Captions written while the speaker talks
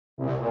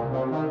Welcome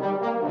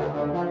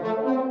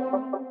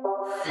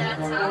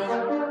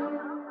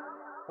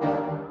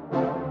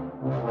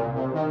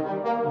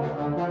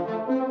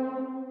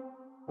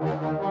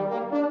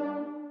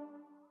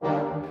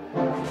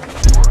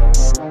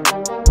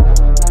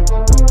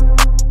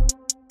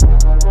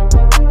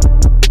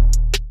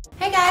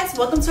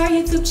to our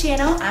YouTube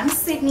channel. I'm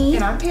Sydney.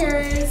 And I'm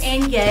Paris.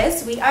 And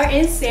yes, we are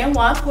in San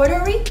Juan,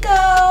 Puerto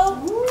Rico.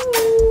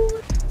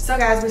 Woo. So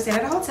guys, we're staying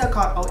at a hotel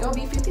called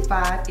OLB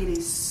 55. It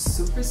is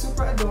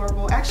super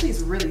adorable. Actually,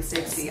 it's really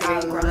sexy. I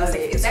love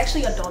it. It's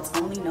actually adults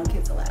only, no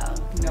kids allowed.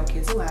 No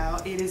kids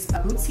allowed. It is a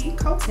boutique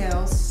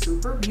hotel,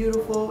 super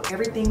beautiful.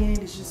 Everything in it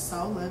is just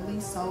so lovely,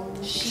 so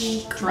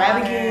chic,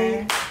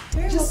 extravagant,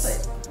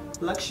 just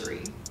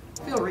luxury.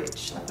 I feel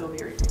rich. I feel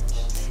very rich.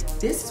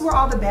 This is where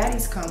all the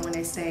baddies come when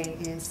they stay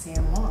in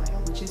San Juan,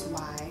 which is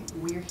why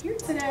we're here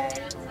today.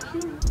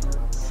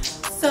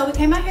 So we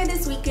came out here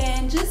this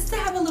weekend just to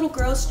have a little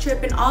girls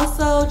trip and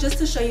also just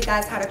to show you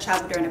guys how to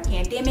travel during a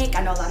pandemic.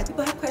 I know a lot of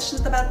people have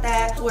questions about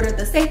that. What are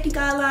the safety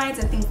guidelines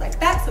and things like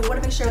that? So we want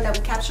to make sure that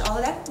we capture all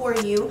of that for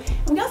you.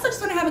 And we also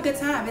just want to have a good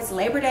time. It's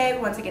Labor Day. We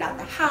want to get out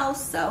the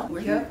house, so we're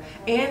here.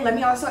 And let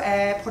me also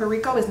add, Puerto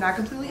Rico is not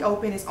completely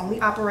open. It's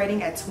only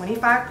operating at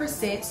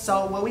 25%.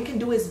 So what we can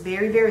do is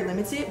very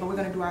limited, but we're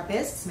going to do our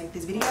best to make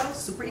this video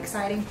super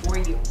exciting for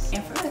you.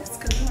 And for us,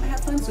 because we want to have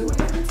fun too. We want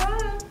to have a good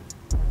time.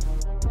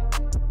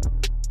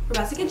 We're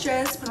about to get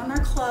dressed, put on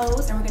our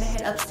clothes, and we're gonna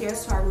head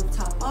upstairs to our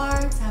rooftop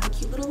bar to have a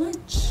cute little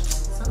lunch.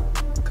 So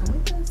come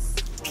with us.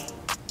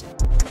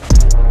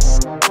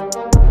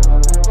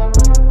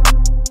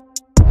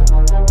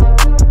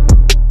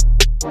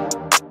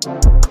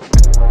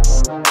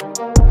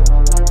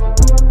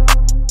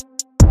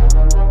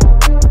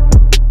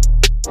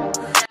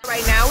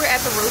 Right now we're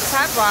at the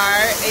rooftop bar.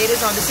 It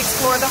is on the 6th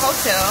floor of the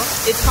hotel.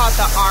 It's called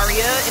the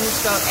Aria, and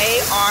it's spelled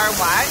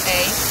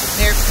A-R-Y-A.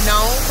 They're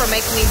known for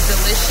making these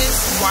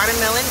delicious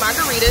watermelon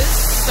margaritas.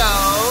 So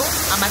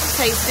I'm about to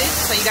taste it,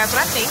 tell you guys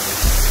what I think.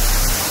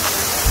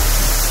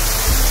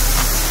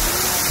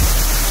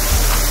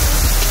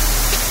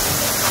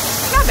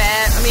 Not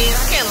bad. I mean,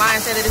 I can't lie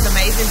and say that it's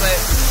amazing, but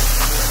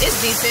it's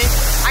decent.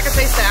 I can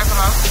taste the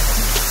alcohol.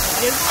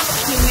 It's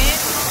humid.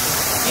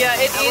 Yeah,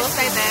 it I is. will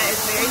say that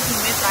it's very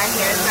humid right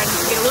here. It's starting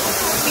to get a little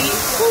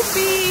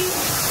Poopy.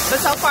 But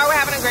so far we're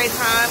having a great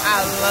time.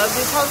 I love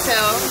this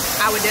hotel.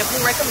 I would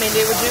definitely recommend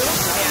it. Would you?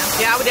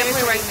 Yeah, I would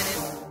definitely recommend it.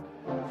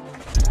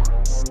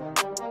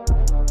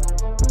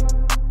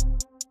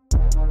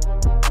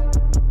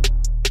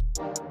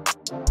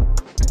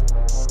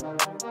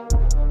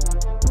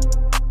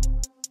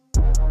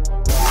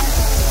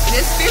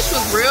 This fish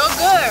was real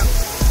good.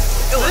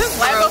 It was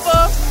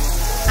flavorful.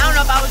 I don't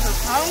know if I was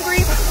just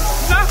hungry.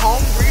 Not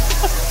hungry.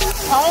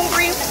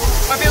 Hungry.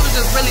 Or if it was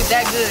just really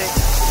that good.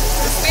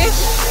 This fish,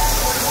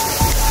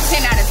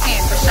 10 out of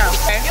 10 for sure.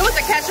 It was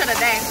the catch of the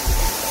day.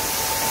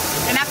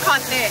 And I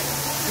caught that.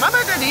 My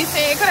burger decent.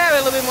 It could have a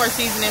little bit more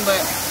seasoning, but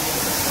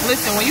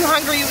listen, when you're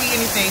hungry, you eat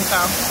anything,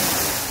 so.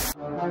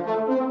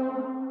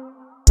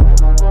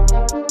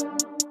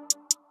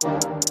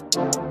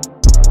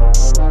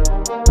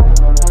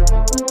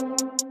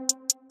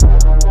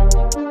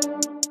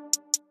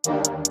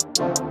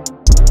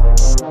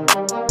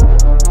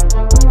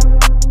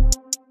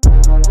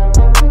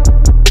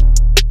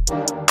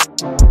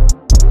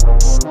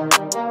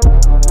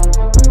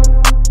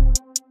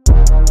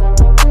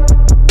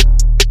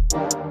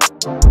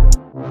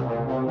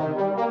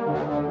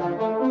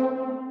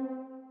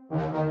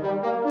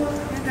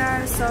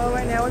 So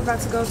right now we're about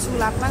to go to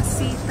La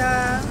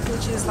Placita,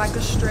 which is like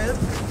a strip.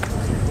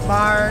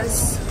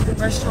 Bars,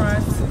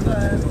 restaurants,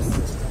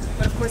 clubs.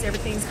 But of course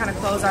everything's kind of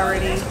closed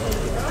already.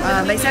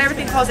 They said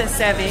everything closed at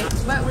 7,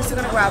 but we're still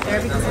gonna go out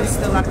there because there's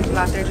still a lot of people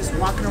out there just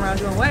walking around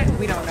doing what?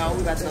 We don't know.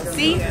 We're about to go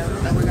see,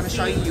 and we're gonna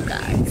show you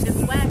guys.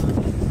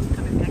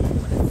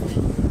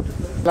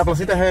 La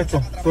placita es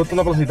esto, tú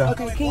la placita.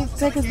 Okay, can you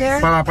take us there?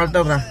 Para la parte de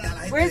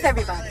atrás. Where is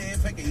everybody?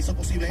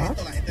 Huh?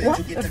 What?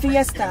 The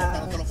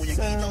fiesta,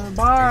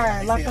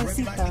 bar, La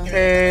Placita.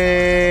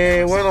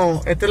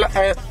 Bueno,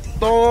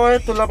 todo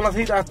esto es la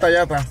placita hasta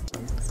allá atrás.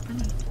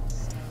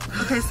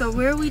 Okay, so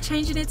where are we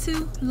changing it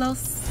to? Los.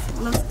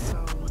 So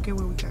look at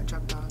where we got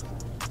dropped off.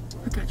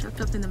 We got dropped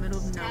off in the middle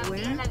of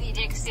nowhere.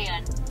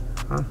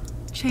 Huh?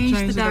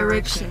 Change the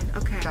direction.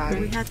 Okay, Got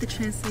we it. have to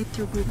translate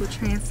through Google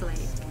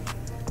Translate.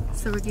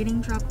 So we're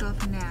getting dropped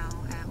off now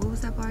at, what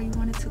was that bar you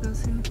wanted to go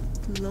to?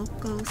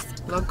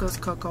 Locos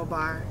Coco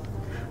Bar.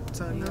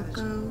 So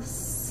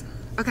Locos.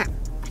 Okay.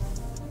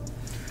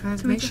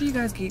 guys, make sure you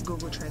guys get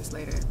Google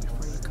Translator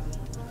before you come.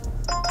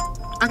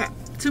 Okay,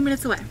 2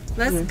 minutes away.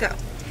 Let's go.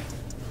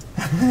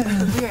 We're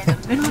in the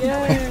middle of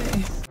nowhere.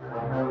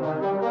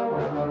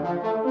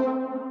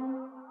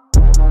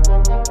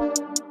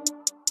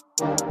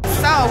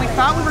 So we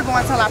thought we were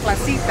going to La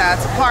Placita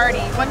to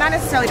party. Well, not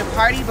necessarily to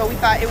party, but we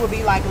thought it would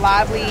be like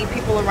lively,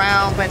 people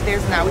around, but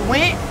there's not. We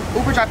went,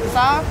 Uber dropped us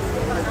off,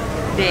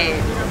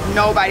 dead.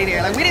 Nobody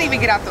there. Like we didn't even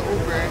get out the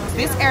Uber.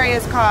 This area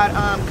is called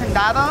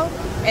Condado.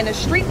 And the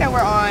street that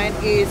we're on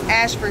is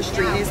Ashford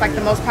Street. And it's like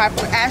the most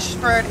popular,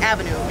 Ashford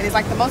Avenue. And it's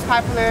like the most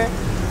popular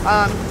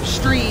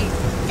street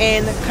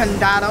in the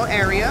Condado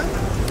area.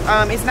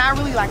 It's not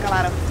really like a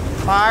lot of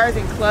bars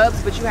and clubs,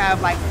 but you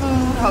have like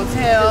food,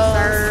 hotels,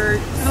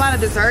 desserts. There's a lot of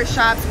dessert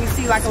shops. We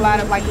see like a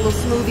lot of like little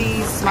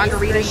smoothies,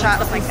 margarita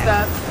shops and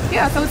stuff.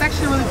 Yeah, so it's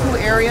actually a really cool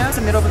area. It's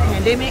the middle of a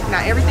pandemic.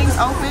 Not everything's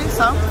open,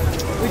 so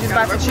we're just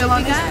about to chill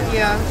on this.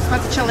 Yeah, just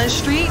about to chill in the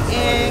street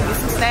and get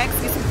some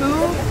snacks, get some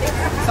food.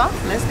 So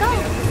let's go.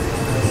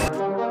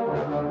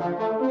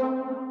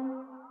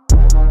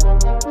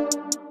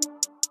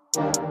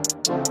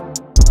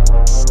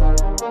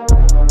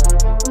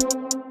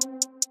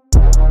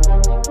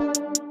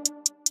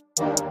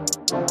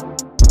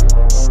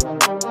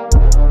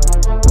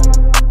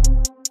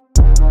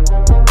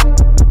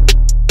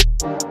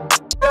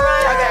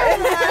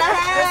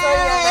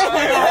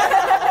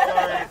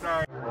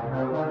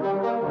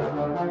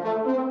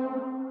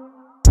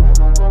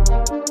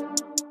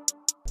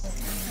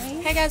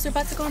 Hey guys, we're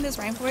about to go on this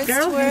rainforest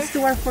Girl, tour. this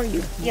tour for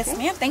you. Yes,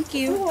 ma'am. Thank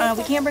you.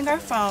 We can't bring our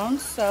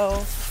phones,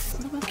 so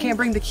We can't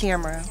bring the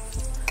camera,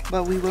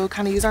 but we will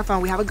kind of use our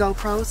phone. We have a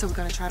GoPro, so we're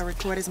gonna try to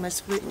record as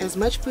much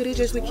footage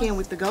as we can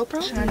with the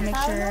GoPro. trying to make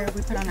sure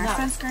we put on our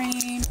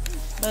sunscreen,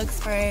 bug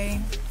spray,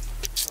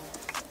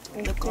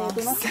 lip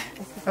gloss.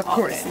 Of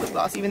course, lip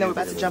gloss. Even though we're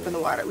about to jump in the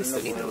water, we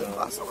still need the lip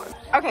gloss on.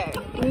 Okay,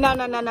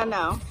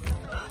 no.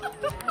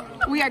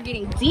 We are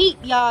getting deep,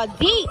 y'all,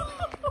 deep.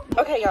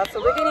 Okay, y'all, so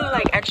we're getting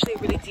like actually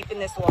really deep in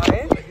this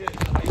water.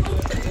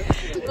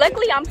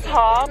 Luckily, I'm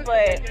tall,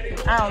 but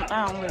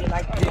I don't really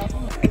like it.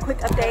 A quick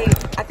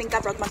update, I think I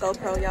broke my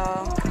GoPro,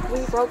 y'all.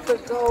 We broke the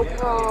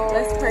GoPro.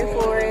 Let's pray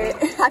for it.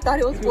 I thought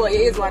it was full. It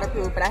is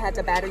waterproof, but I had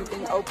the battery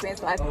thing open,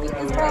 so I think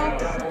it's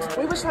broke.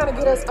 We were trying to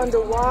get us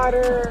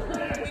underwater.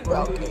 We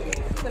broke it.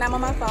 When I'm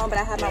on my phone, but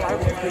I have my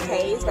waterproof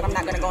case, but I'm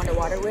not gonna go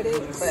underwater with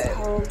it. But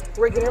So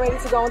we're getting ready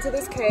to go into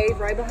this cave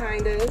right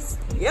behind us.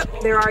 yep.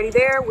 They're already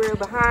there. We're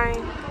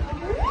behind.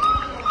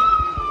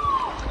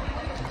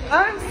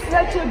 I'm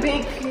such a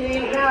big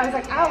kid now. It's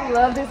like I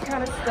love this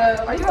kind of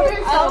stuff. Are you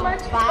having so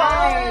much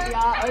fun?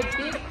 Y'all, a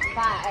big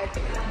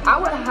vibe. I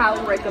would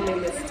highly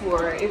recommend this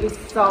tour. It is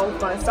so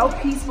fun, so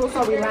peaceful,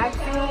 so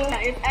relaxing.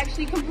 It's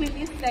actually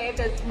completely safe.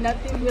 There's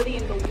nothing really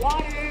in the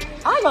water.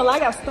 I ain't gonna lie, I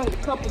got stung a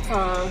couple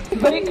times,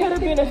 but it could have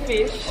been a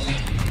fish,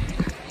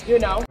 you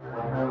know.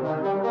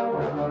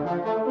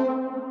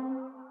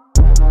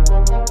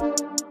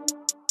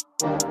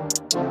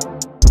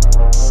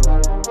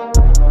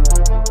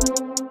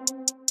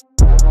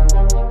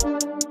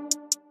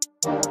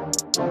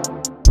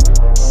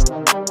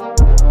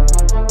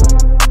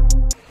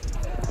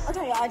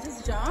 Okay, y'all, I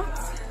just jumped.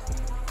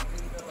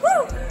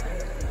 Woo!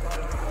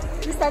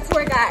 This is our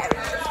tour guide.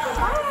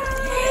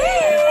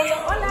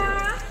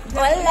 Hola.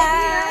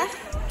 Hola.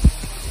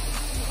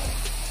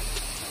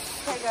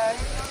 Okay, guys.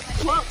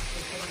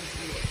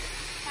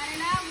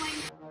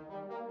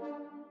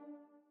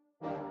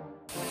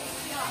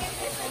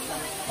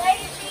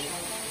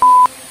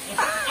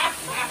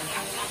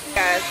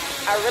 Guys,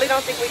 I really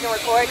don't think we can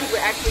record because we're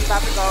actually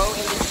about to go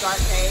in this dark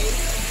cave.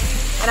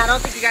 And I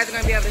don't think you guys are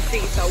going to be able to see.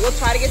 So we'll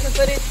try to get some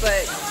footage,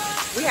 but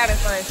we having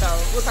fun. So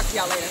we'll talk to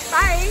y'all later.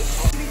 Bye.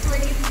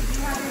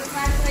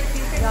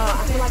 Y'all,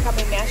 I feel like I'm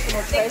in National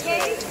Treasure.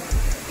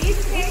 So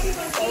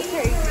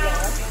crazy,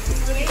 y'all.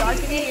 Dark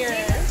in here.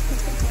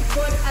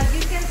 But as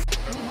you can,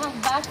 we have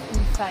bags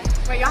inside.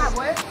 Wait, y'all have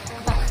what?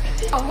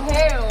 Oh,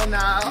 hell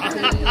no.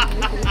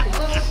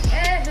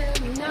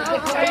 No.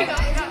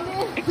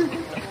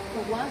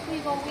 So once we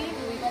go in,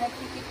 we're gonna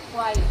keep it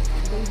quiet.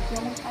 They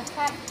don't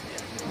attack.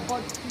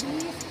 But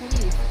please, if you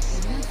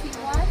see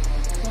one,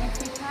 don't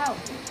freak out.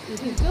 If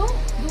you do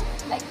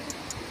like.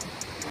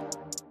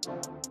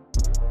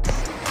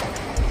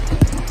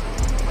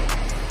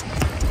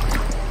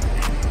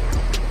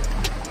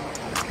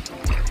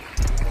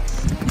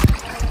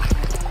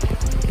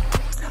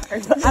 I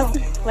don't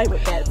play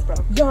with bats, bro.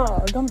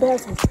 Y'all, them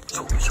bats was...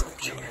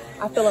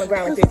 I fell on the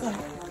ground with it.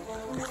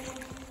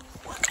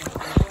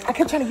 I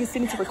kept trying to get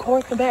Sydney to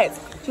record the bats.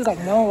 She was like,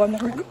 no, I'm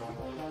not recording.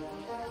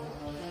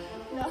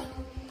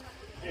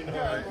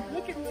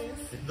 Look at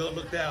this. Don't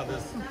look down.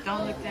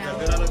 Don't look down.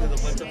 Then I look at a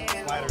bunch of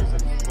spiders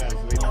and bats.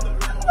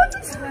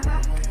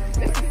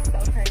 This is so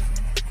crazy.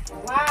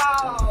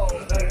 Wow.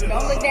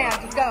 Don't look down.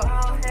 Just go. Oh,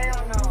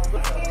 hell no.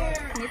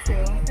 Me too.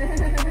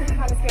 I'm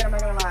kind of scared, I'm not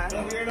gonna lie.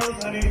 Over your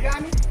nose, honey. You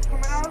got me? For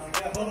my nose?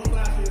 Yeah, hold those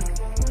flashes.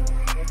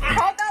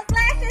 Hold those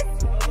flashes.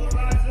 Hold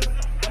those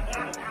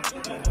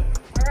flashes.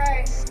 All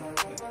right.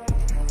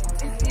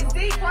 It's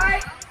deep,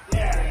 right?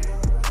 Yeah.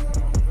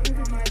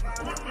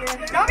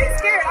 Don't be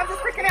scared. I'm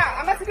just freaking out.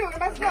 I'm about to do it. I'm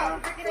about to go.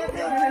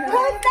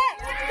 Who's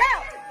next?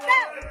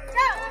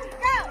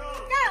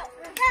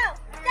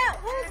 Go.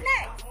 Who's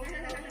next?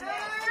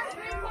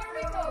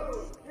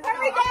 Puerto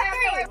Rico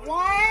 3.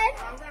 1,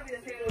 2,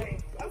 3.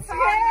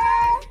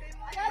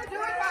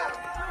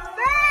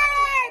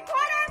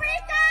 Puerto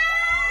Rico!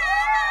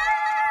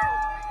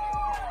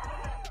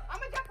 I'm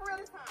gonna jump for real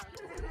this time.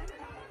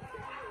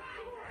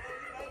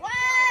 1,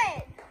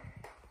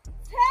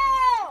 2,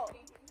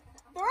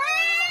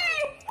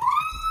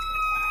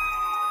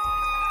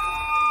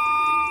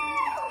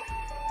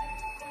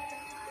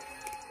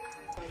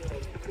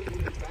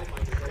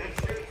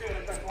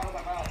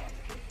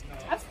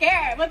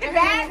 Looking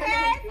bad,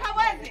 man? How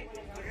was it?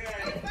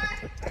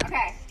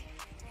 Okay.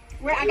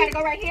 Where I gotta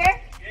go right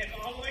here? Yes,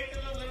 all the way to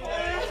the little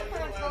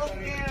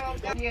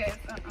Yes.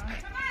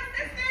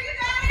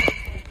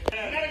 You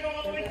gotta go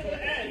all the way to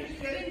the end.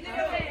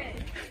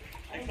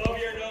 And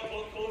close your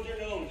nose, close your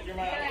nose, your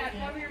mouth. Yeah,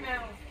 cover your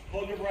mouth.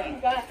 Hold your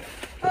breath.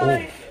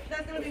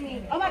 That's gonna be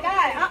me. Oh my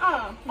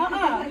God.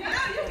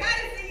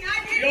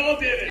 You all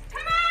did it.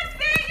 Come on,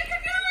 Stan, you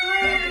can do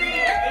it.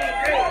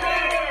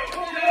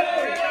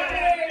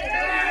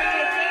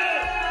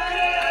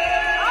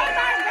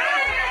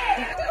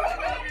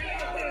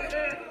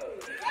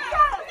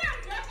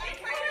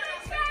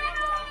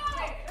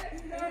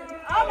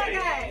 Oh my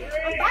God.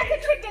 I'm about to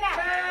chicken out.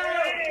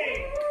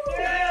 3,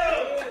 2,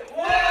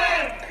 1,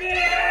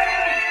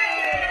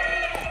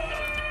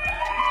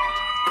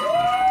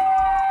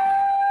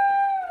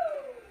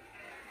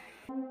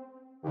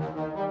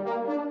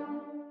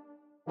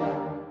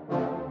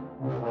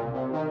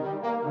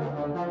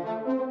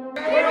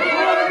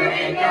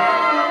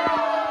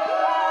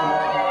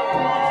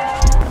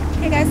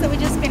 Hey guys, so we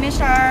just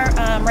finished our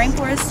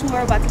rainforest tour.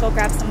 We're about to go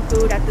grab some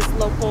food at this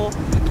local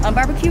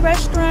barbecue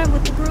restaurant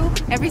with the group.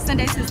 Every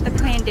Sunday since the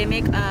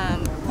pandemic,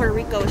 Puerto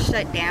Rico is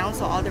shut down,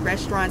 so all the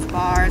restaurants,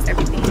 bars,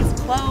 everything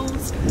is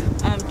closed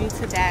due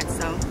to that.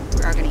 So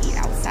we are gonna eat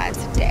outside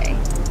today.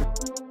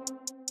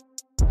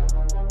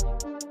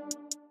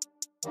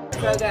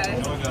 So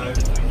guys,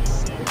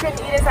 we couldn't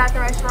eat inside the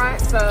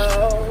restaurant,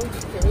 so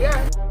here we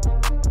are.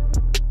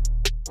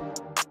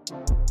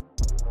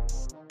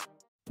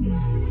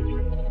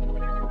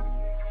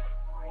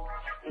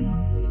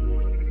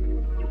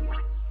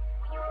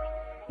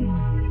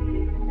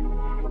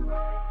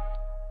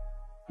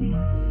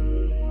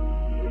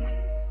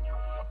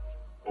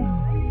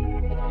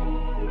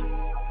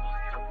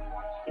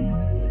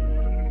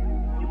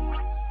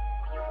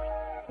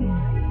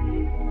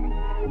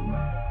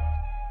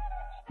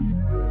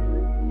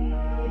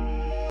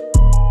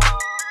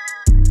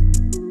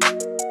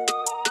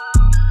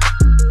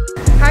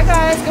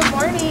 Good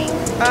morning.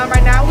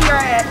 Right now we are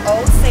at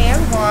Old San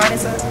Juan.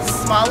 It's a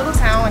small little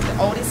town, like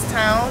the oldest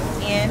town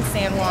in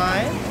San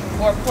Juan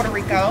or Puerto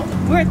Rico.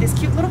 We're at this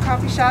cute little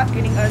coffee shop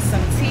getting us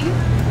some tea.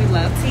 We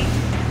love tea.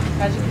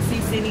 As you can see,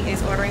 Sydney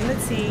is ordering the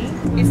tea.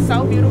 It's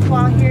so beautiful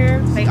out here.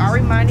 They are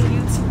reminding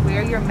you to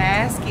wear your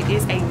mask. It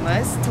is a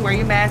must to wear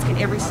your mask in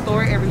every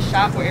store, every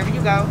shop, wherever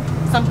you go.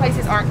 Some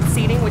places aren't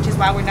seating, which is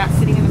why we're not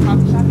sitting in the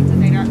coffee shop because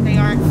they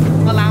aren't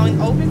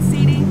allowing open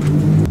seating.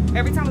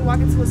 Every time we walk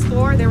into a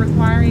store, they're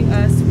requiring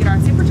us to get our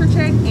temperature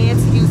checked and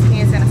to use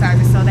hand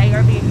sanitizer. So they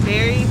are being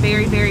very,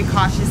 very, very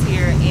cautious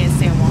here in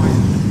San Juan.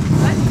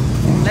 But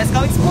let's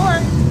go explore.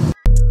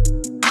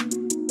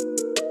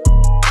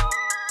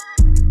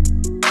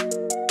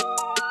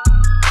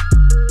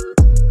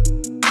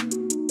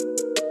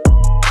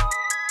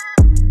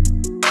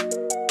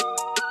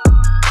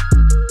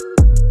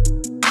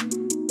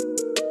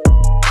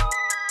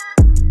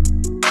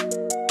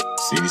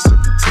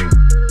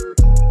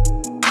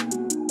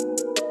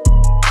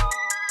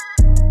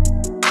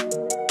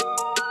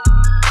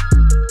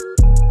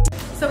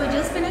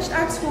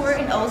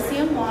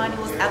 It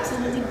was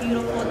absolutely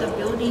beautiful. The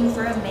buildings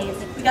were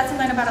amazing. We got to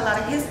learn about a lot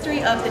of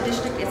history of the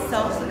district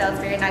itself, so that was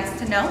very nice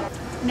to know.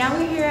 Now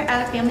we're here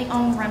at a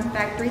family-owned rum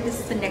factory. This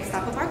is the next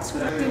stop of our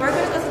tour. We were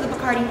going to go to the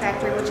Bacardi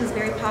factory, which is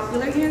very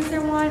popular here in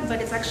San Juan,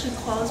 but it's actually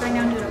closed right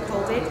now due to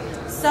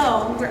COVID.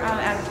 So we're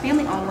at a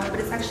family-owned one, but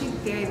it's actually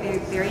very, very,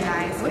 very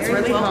nice. It's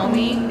very really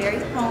welcoming, very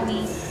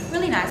homey,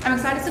 really nice. I'm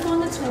excited to go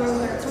on the tour.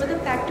 We're going to tour the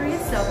factory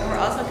itself, and we're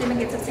also going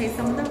to get to taste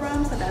some of the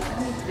rum, so that's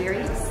going to be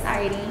very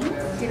exciting.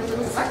 Get a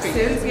little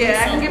spices.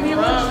 Yeah, I can give me a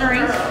little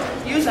drink.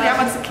 Usually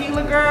I'm a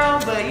tequila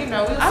girl, but you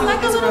know, I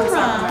like a little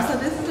rum, so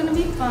this is going to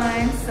be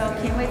fun. So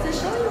can't wait to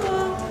show you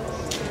all.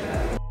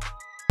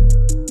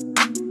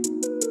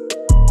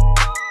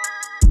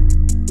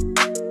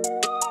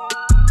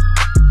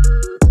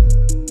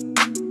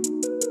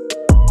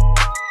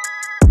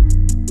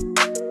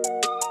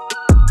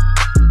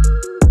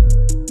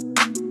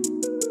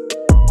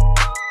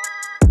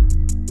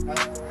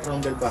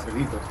 Ron del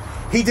Barrilito.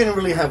 He didn't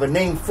really have a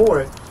name for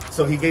it,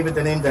 so he gave it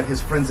the name that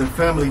his friends and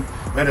family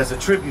read as a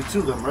tribute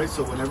to them, right?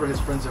 So whenever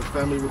his friends and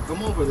family would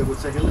come over, they would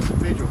say, hey, listen,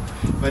 Pedro,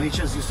 by any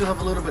chance, you still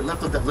have a little bit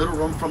left of that little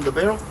rum from the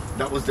barrel?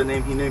 That was the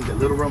name he named it.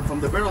 Little rum from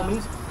the barrel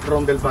means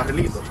Ron del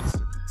Barrilito.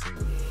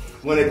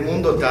 When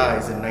Edmundo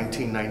dies in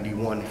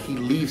 1991, he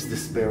leaves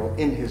this barrel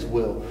in his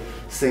will,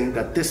 saying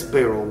that this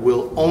barrel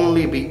will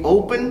only be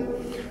open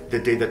the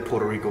day that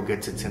Puerto Rico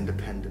gets its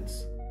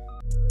independence.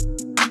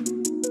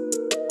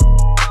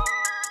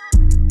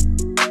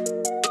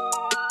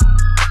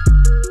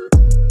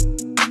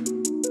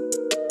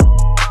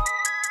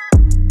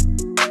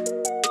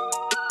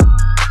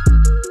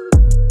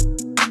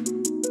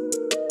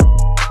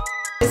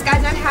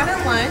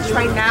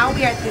 Right now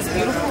we are at this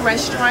beautiful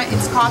restaurant.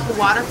 It's called the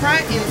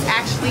Waterfront and it's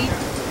actually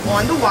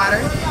on the water.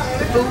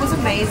 The food was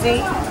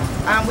amazing.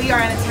 We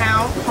are in a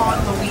town called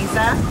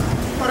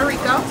Puerto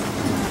Rico.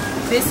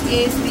 This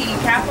is the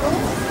capital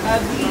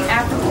of the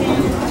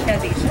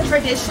African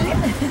tradition.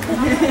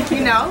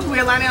 You know,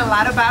 we're learning a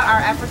lot about our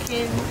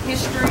African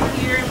history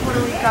here in Puerto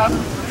Rico.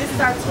 This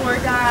is our tour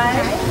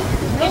guide.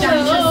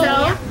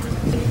 Hello.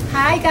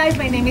 Hi guys,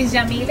 my name is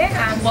Yamile.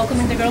 I'm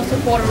welcoming the girls to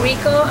Puerto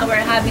Rico and we're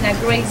having a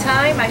great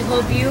time. I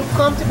hope you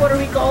come to Puerto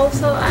Rico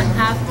also and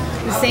have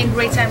the same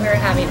great time we're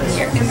having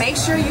here. And make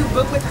sure you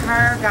book with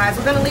her, guys.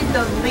 We're gonna leave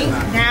the link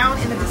down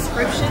in the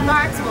description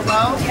box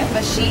below.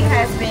 But she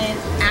has been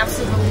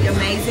absolutely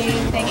amazing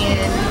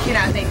and you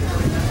cannot thank her.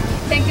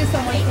 Thank you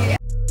so much, Miriam.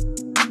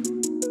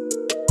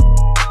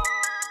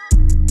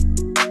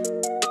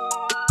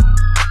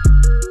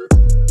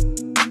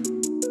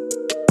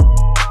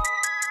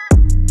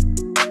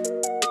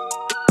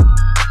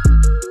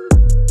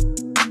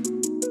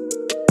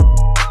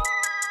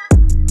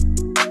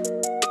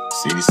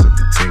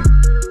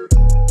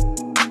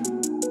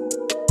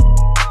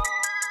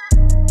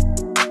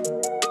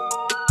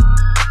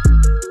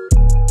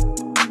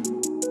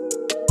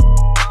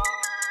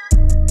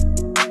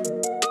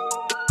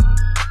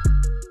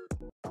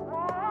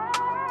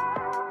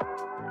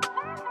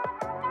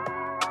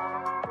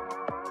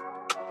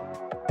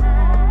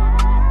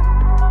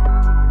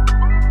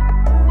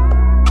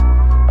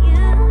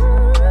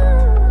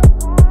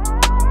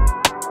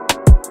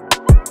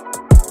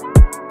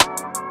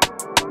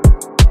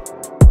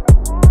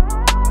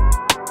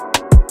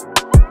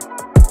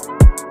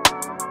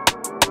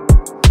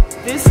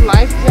 This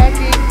life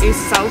jacket is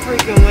so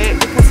freaking wet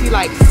because he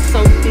like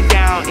soaked it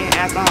down in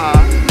alcohol.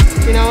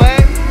 You know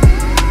what?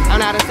 I'm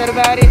not upset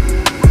about it.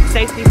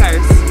 Safety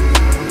first.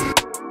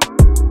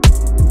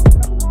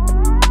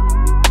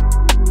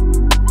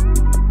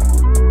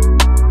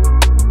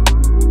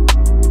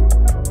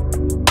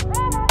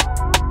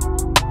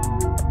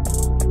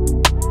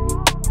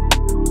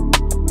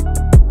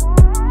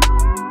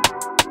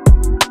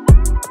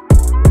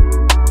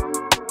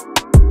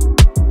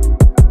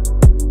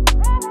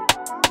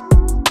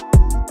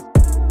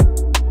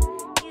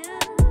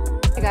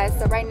 Guys,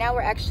 so right now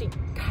we're actually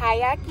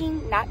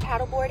kayaking, not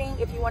paddleboarding.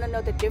 If you want to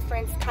know the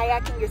difference,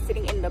 kayaking, you're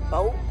sitting in the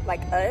boat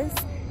like us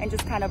and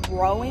just kind of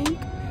rowing,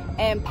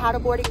 and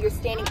paddleboarding, you're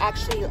standing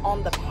actually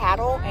on the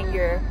paddle and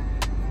you're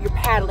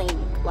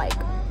paddling like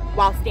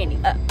while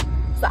standing up.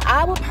 So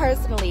I would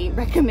personally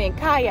recommend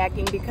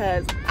kayaking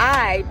because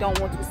I don't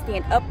want to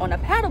stand up on a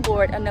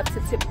paddleboard enough to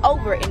tip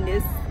over in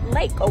this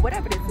lake or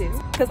whatever this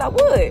is, because I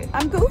would.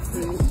 I'm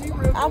goofy.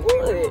 I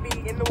would.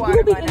 Be in the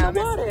water by now,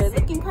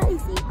 looking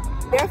crazy.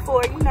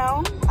 Therefore, you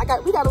know,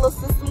 we got a little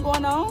system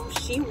going on.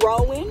 She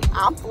rowing,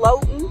 I'm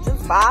floating,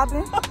 just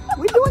vibing.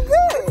 We doing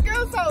good. This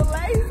girl's so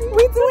lazy.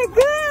 We doing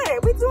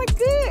good. We doing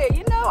good.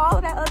 You know, all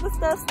of that other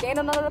stuff,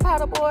 standing under the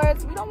paddle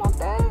boards. We don't want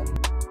that.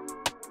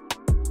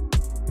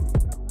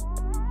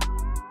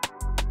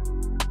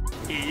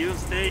 You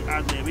stay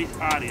at the beach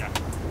area.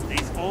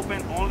 It's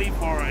open only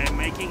for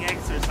making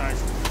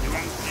exercise. You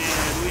can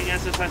doing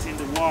exercise in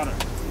the water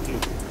too.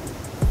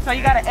 So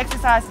you gotta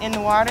exercise in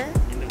the water?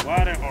 In the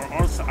water or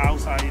also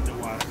outside in the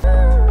water.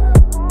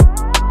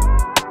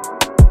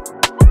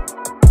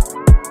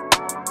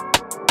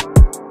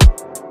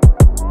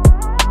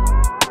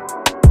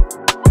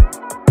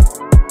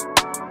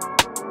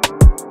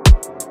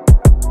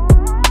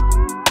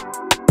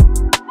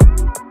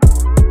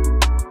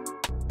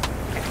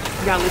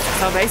 Y'all listen,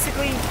 so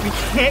basically we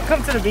can't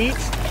come to the beach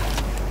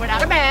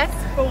without a mask,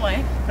 for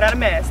one. Without a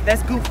mask,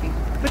 that's goofy.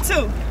 But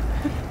two,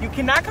 you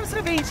cannot come to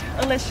the beach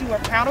unless you are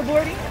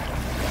paddleboarding,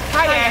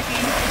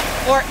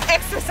 kayaking, or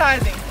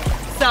exercising.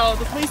 So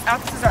the police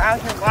officers are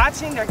out here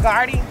watching, they're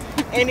guarding,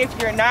 and if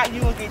you're not,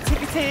 you will get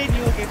ticketed,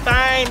 you will get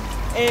fined,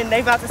 and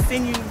they about to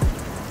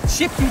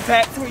ship you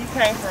back to where you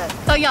came from.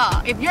 So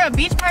y'all, if you're a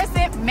beach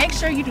person, make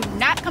sure you do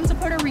not come to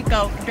Puerto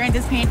Rico during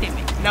this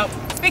pandemic. Nope.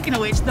 Speaking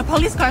of which, the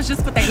police cars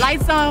just put their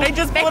lights on. They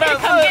just pulled can up.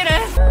 come get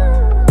us.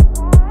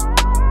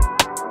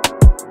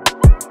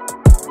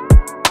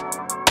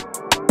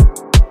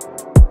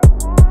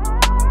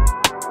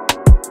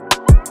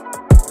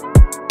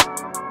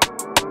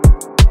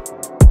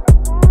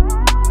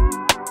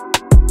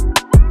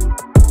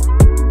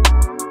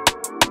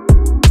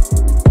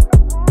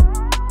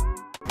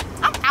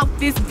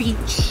 This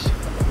beach,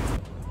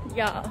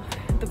 y'all,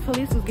 the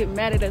police was getting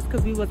mad at us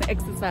because we wasn't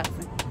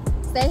exercising.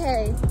 Say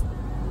hey.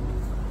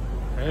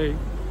 Hey.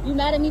 You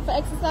mad at me for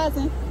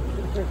exercising?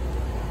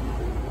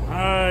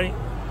 Hi.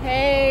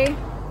 Hey.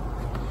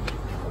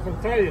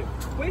 I'm tired.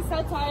 We're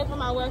so tired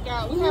from our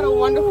workout. We had a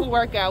wonderful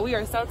workout. We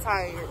are so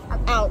tired.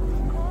 I'm out.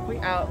 We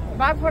out.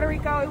 Bye, Puerto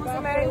Rico. It was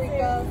amazing.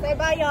 Say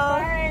bye, y'all.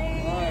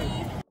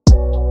 Bye.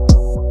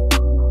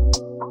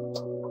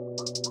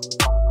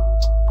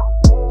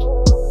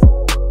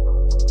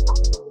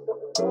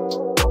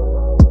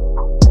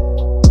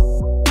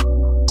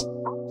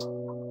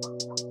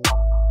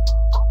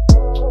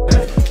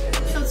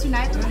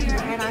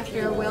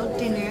 Farewell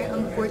dinner.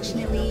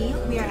 Unfortunately,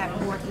 we are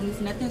at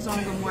Morton's. Nothing's wrong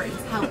with Morton's.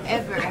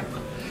 However,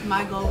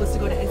 my goal was to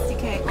go to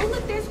STK. Oh,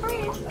 look, there's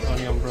Fred.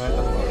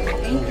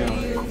 Thank you.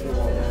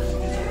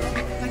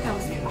 Like I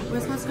was saying, we're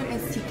supposed to go to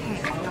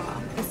STK,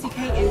 y'all. STK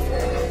is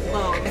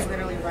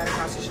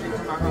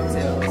our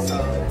hotels. So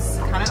it's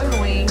kind of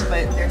annoying,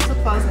 but they're still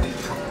closing.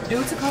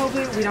 Due to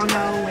COVID, we don't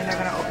know when they're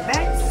gonna open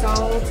back.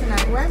 So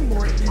tonight we're at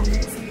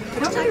Morton's.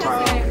 But don't get me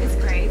wrong, it's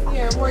great.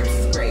 Yeah, Morton's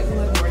is great. We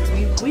love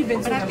Morton's. We've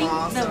been to them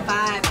all. But I think the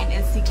vibe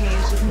in STK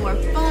is just more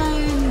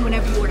fun.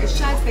 Whenever you order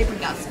shots, they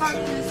bring out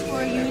sparklers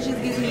for you. It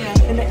just gives me a...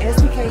 And the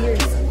STK here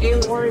is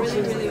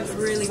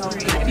really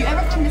great. If you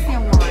ever come to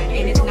San Juan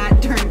and it's not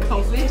during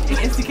COVID and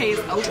STK is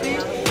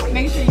open,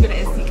 make sure you go to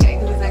STK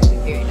because it's actually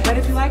very nice. But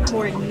if you like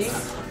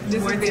Morton's,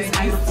 this is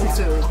beautiful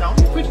too. Don't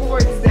put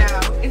Morton's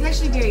down. It's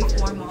actually very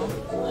formal.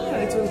 Yeah,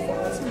 it's really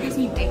formal. It gives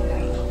me date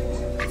night.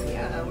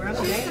 Yeah, we're on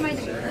the way to my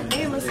date.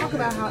 And let's talk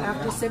about how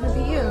after 7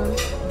 p.m.,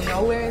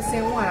 nowhere in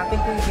San Juan, I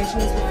think we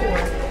mentioned this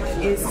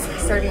before, is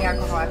serving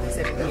alcohol after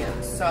 7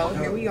 p.m. So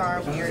here we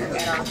are, we're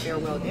at our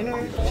farewell dinner,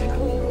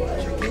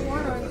 drinking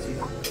water.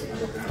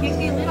 Can't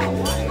get lit on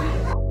water.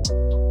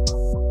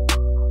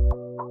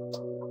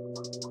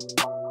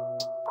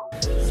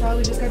 So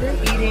we just got done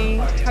eating.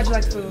 How'd you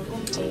like the food?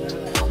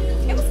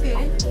 It was good.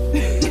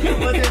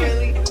 Was it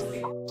really?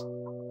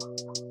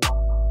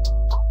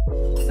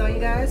 So you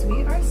guys,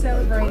 we are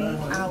celebrating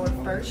our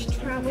first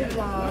travel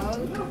vlog.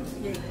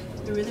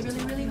 We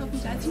really hope you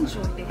guys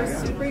enjoyed it.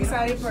 We're super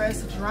excited for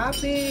us to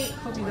drop it.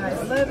 Hope you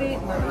guys love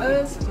it, love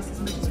us just as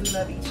much as we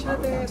love each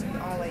other, as we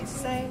always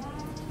say.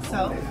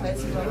 So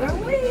let's roll our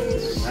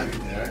wish.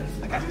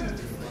 Okay.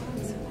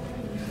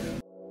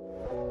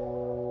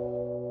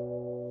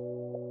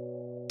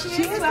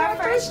 Cheers to our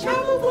first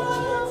travel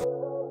vlog.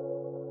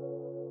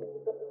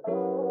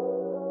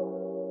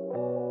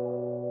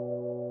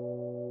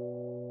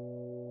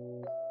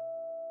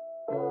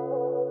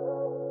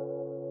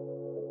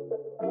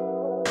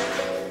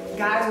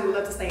 Guys, we would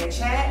love to stay and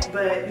chat,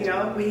 but you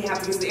know, we have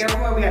to get to the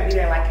airport. We have to be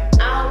there in like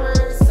an hour,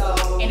 so.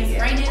 And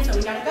it's raining, so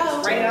we gotta go.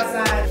 It's raining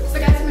outside. So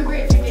guys, remember,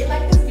 if you did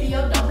like this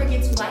video, don't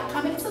forget to like,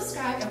 comment, and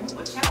subscribe, and we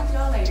will chat with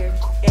y'all later.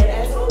 And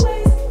as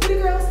always, the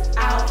girls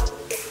out.